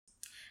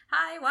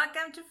Hi,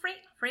 welcome to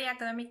Free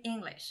Academic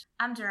English.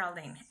 I'm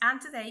Geraldine,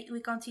 and today we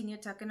continue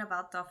talking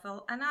about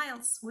TOEFL and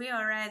IELTS. We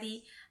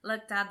already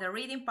looked at the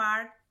reading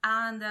part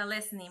and the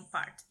listening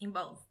part in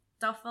both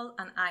TOEFL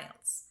and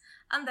IELTS.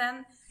 And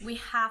then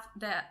we have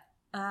the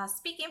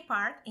speaking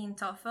part in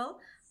TOEFL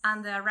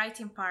and the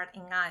writing part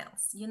in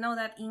IELTS. You know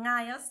that in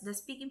IELTS, the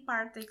speaking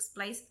part takes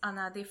place on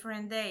a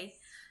different day,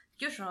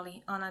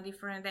 usually on a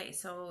different day,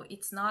 so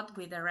it's not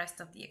with the rest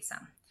of the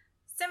exam.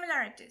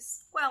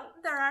 Similarities. Well,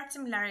 there are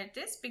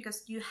similarities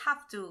because you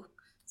have to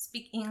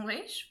speak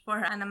English for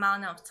an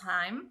amount of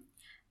time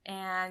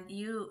and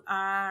you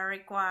are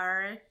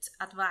required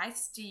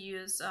advised to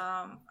use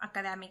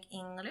academic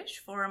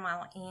English,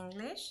 formal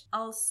English.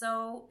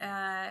 Also,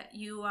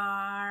 you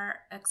are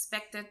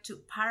expected to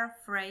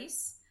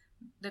paraphrase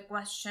the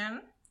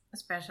question,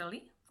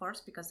 especially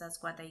course, because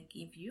that's what they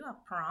give you, a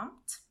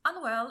prompt.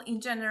 And well,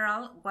 in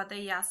general, what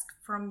they ask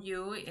from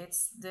you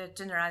is the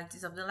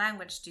generalities of the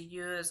language, to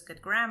use good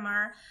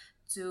grammar,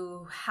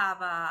 to have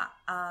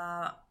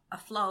a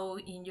flow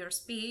in your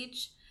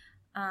speech,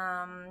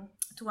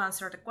 to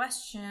answer the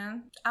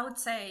question. I would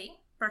say,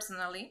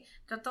 personally,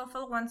 that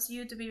TOEFL wants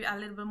you to be a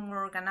little bit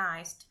more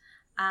organized,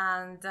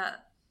 and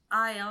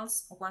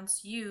IELTS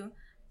wants you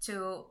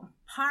to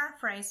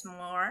paraphrase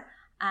more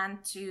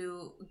and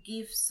to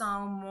give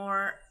some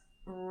more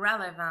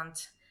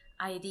relevant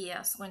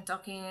ideas when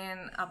talking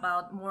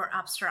about more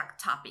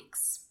abstract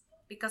topics,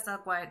 because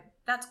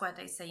that's what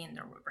they say in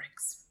the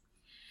rubrics.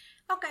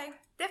 Okay,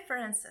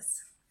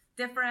 differences,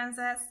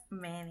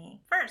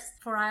 many. First,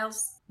 for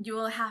IELTS, you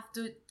will have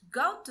to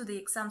go to the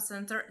exam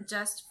center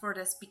just for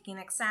the speaking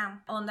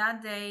exam. On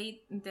that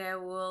day, they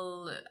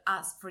will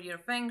ask for your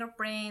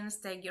fingerprints,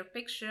 take your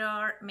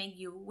picture, make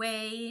you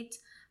wait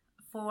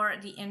for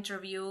the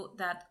interview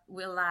that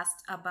will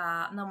last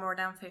about no more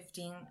than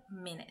 15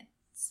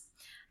 minutes.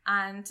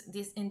 And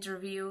this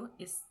interview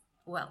is,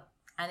 well,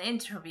 an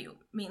interview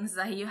means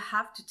that you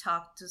have to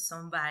talk to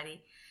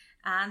somebody,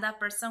 and that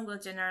person will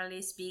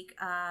generally speak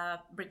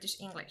British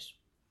English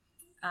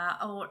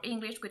or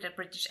English with a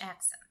British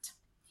accent.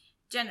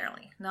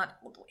 Generally, not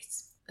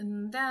always.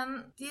 And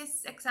then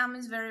this exam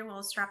is very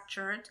well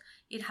structured.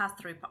 It has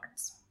 3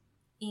 parts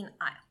in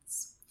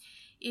IELTS.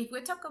 If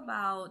we talk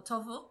about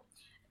TOEFL,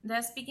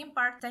 the speaking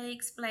part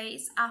takes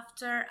place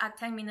after a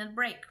 10-minute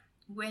break.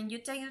 When you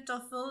take the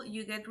TOEFL,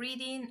 you get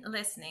reading,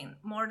 listening,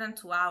 more than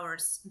 2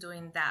 hours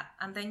doing that,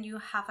 and then you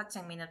have a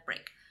 10-minute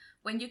break.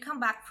 When you come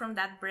back from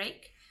that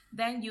break,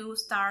 then you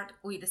start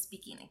with the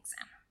speaking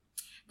exam.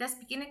 The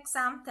speaking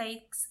exam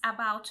takes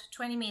about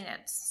 20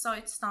 minutes, so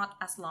it's not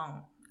as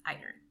long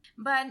either.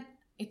 But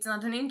it's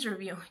not an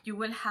interview. You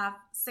will have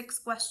 6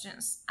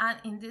 questions, and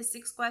in these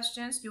 6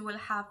 questions, you will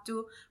have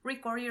to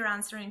record your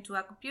answer into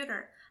a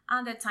computer,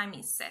 and the time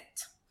is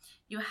set.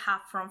 You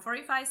have from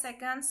 45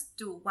 seconds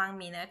to 1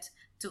 minute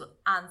to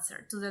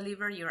answer, to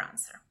deliver your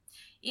answer.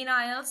 In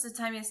IELTS, the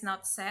time is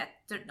not set.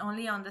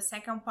 Only on the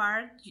second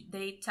part,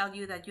 they tell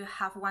you that you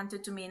have 1 to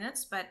 2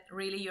 minutes, but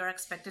really you're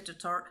expected to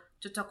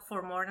talk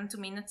for more than 2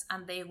 minutes,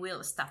 and they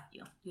will stop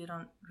you. You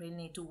don't really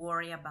need to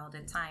worry about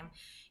the time.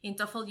 In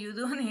TOEFL, you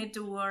do need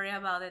to worry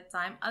about the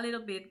time a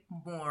little bit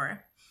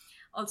more.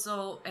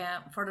 Also,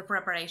 for the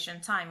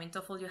preparation time, in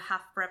TOEFL you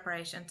have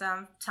preparation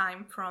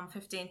time from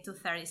 15 to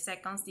 30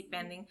 seconds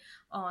depending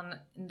on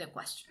the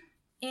question.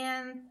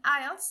 In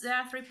IELTS, there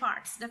are 3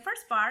 parts. The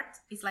first part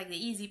is like the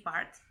easy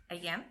part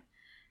again,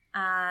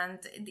 and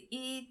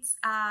it's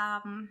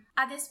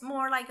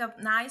more like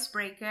an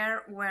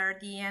icebreaker where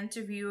the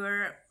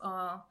interviewer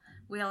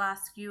will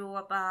ask you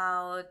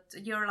about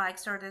your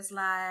likes or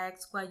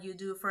dislikes, what you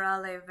do for a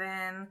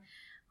living,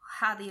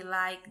 how do you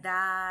like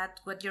that,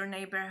 what your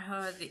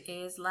neighborhood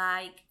is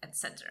like,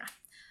 etc.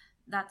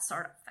 That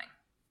sort of thing.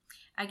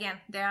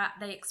 Again,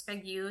 they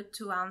expect you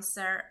to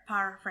answer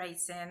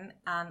paraphrasing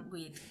and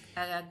with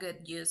a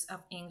good use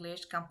of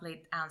English,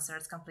 complete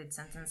answers, complete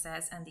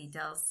sentences, and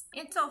details.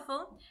 In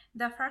TOEFL,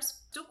 the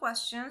first 2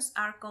 questions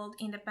are called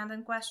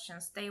independent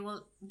questions. They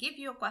will give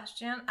you a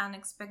question and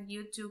expect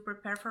you to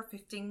prepare for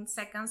 15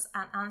 seconds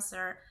and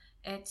answer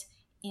it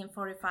in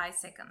 45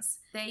 seconds.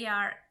 They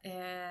are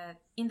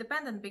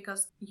independent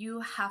because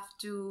you have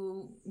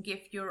to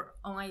give your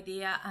own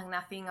idea and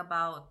nothing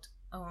about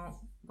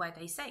what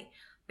they say.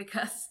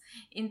 Because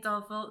in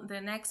TOEFL, the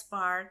next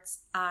parts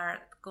are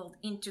called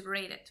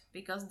integrated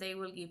because they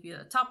will give you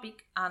a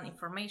topic and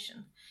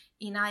information.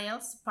 In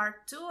IELTS,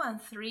 part 2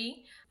 and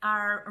 3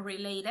 are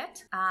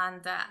related,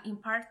 and in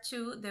part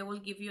 2, they will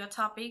give you a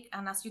topic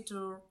and ask you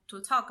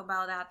to talk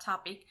about that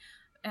topic,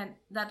 and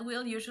that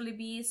will usually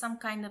be some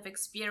kind of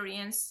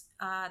experience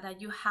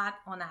that you had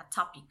on a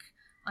topic,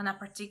 on a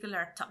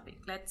particular topic.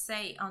 Let's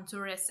say on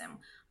tourism,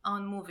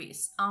 on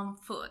movies, on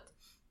food,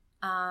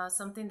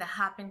 something that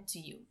happened to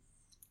you.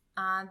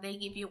 They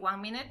give you 1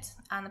 minute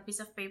and a piece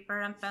of paper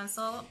and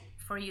pencil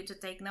for you to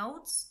take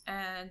notes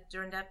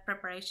during that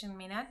preparation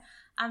minute,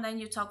 and then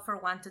you talk for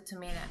 1 to 2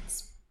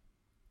 minutes.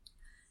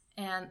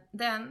 And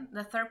then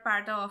the third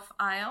part of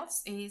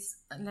IELTS is,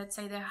 let's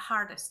say, the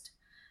hardest,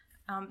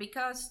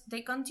 because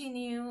they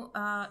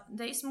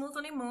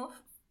smoothly move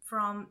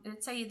from,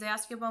 let's say they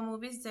ask you about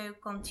movies, they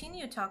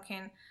continue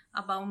talking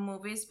about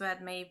movies, but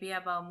maybe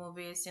about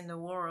movies in the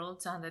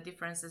world and the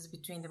differences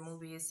between the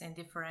movies in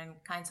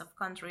different kinds of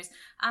countries,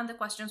 and the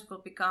questions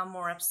will become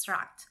more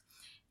abstract.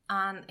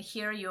 And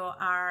here you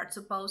are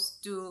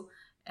supposed to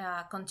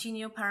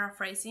continue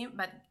paraphrasing,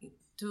 but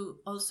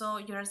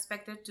you're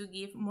expected to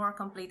give more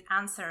complete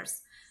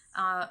answers,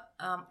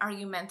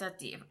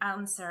 argumentative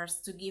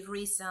answers, to give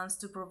reasons,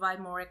 to provide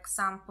more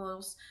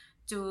examples,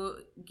 to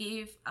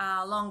give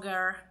a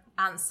longer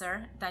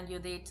answer than you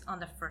did on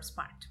the first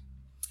part.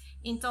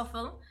 In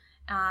TOEFL,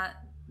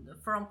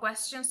 from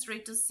questions 3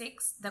 to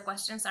 6, the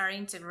questions are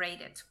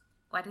integrated.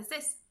 What is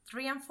this?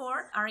 3 and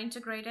 4 are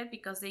integrated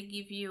because they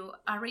give you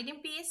a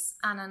reading piece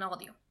and an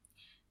audio.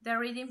 The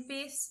reading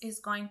piece is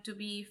going to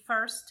be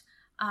first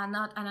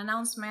not an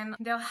announcement.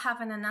 They'll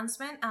have an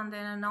announcement and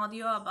then an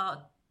audio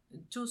about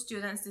 2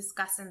 students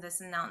discussing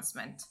this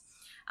announcement.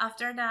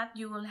 After that,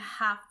 you will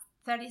have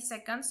 30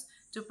 seconds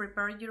to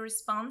prepare your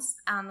response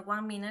and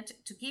 1 minute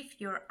to give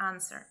your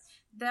answer.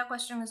 The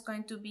question is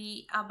going to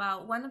be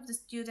about one of the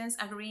students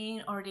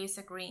agreeing or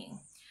disagreeing.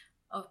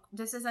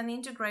 This is an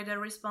integrated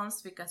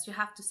response because you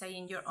have to say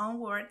in your own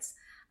words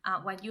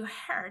what you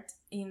heard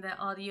in the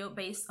audio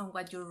based on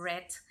what you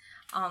read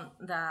on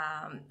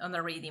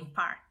the reading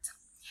part.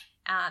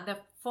 The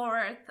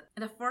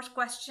fourth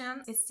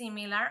question is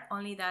similar,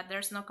 only that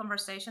there's no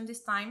conversation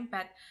this time,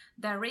 but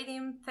the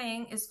reading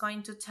thing is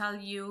going to tell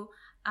you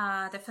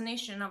a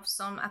definition of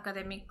some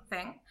academic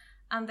thing,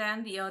 and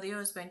then the audio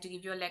is going to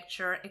give you a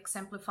lecture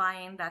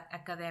exemplifying that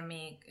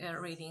academic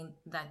reading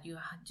that you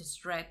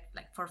just read,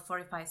 like for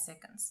 45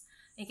 seconds.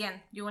 Again,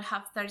 you will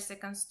have 30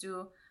 seconds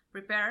to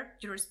prepare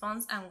your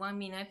response and 1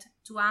 minute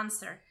to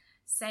answer,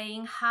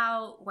 saying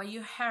how what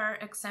you heard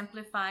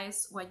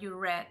exemplifies what you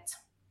read.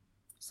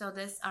 So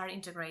these are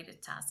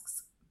integrated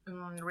tasks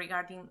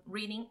regarding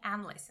reading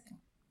and listening.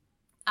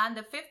 And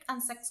the 5th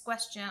and 6th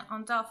question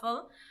on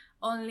TOEFL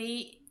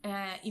only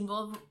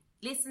involve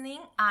listening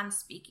and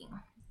speaking.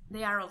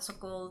 They are also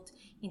called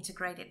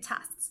integrated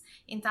tasks.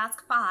 In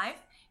task 5,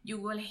 you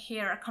will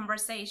hear a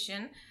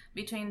conversation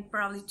between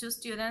probably 2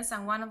 students,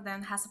 and one of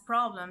them has a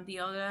problem, the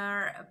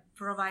other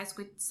provides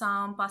with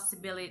some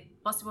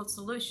possible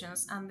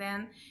solutions, and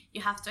then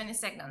you have 20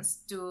 seconds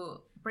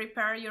to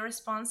prepare your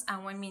response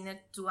and 1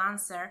 minute to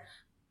answer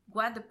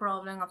what the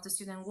problem of the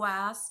student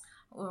was,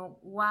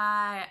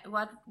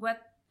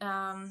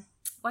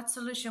 what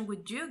solution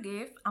would you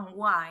give and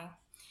why,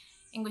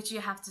 in which you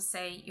have to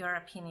say your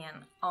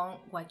opinion on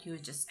what you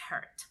just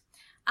heard.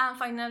 And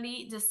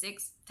finally, the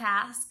 6th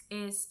task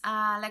is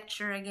a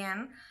lecture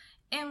again,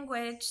 in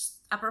which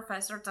a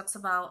professor talks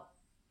about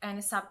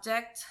any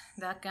subject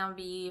that can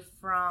be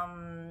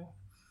from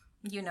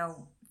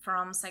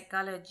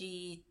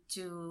psychology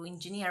to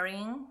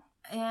engineering.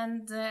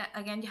 And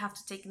again, you have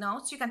to take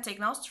notes. You can take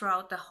notes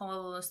throughout the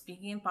whole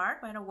speaking part,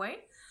 by the way,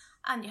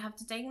 and you have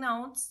to take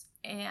notes.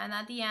 And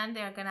at the end,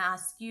 they're going to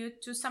ask you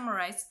to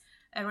summarize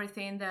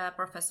everything the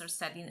professor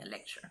said in the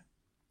lecture.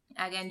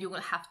 Again, you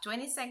will have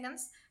 20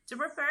 seconds to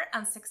prepare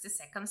and 60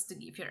 seconds to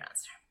give your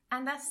answer.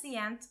 And that's the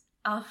end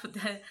of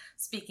the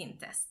speaking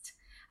test.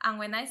 And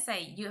when I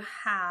say you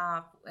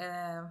have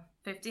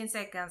 15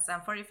 seconds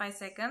and 45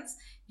 seconds,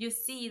 you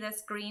see the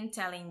screen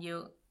telling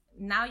you,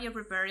 now you're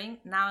preparing,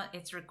 now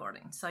it's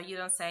recording. So you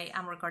don't say,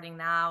 I'm recording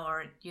now,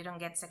 or you don't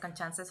get second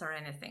chances or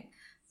anything.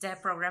 The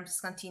program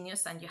just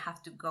continues and you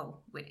have to go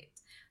with it.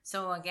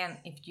 So again,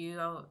 if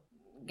you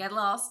get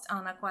lost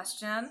on a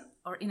question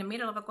or in the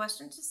middle of a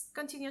question, just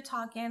continue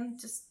talking,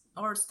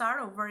 or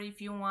start over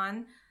if you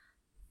want.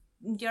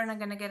 You're not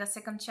going to get a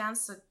second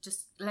chance, so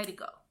just let it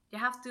go. You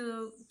have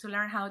to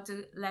learn how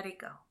to let it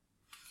go.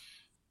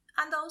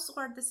 And those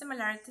were the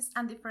similarities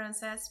and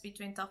differences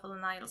between TOEFL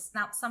and IELTS.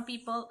 Now, some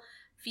people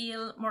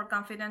feel more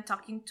confident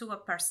talking to a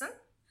person,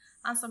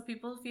 and some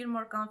people feel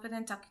more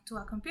confident talking to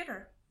a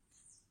computer.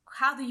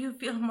 How do you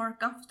feel more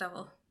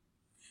comfortable?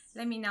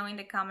 Let me know in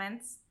the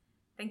comments.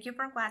 Thank you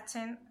for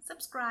watching,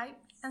 subscribe,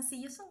 and see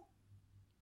you soon.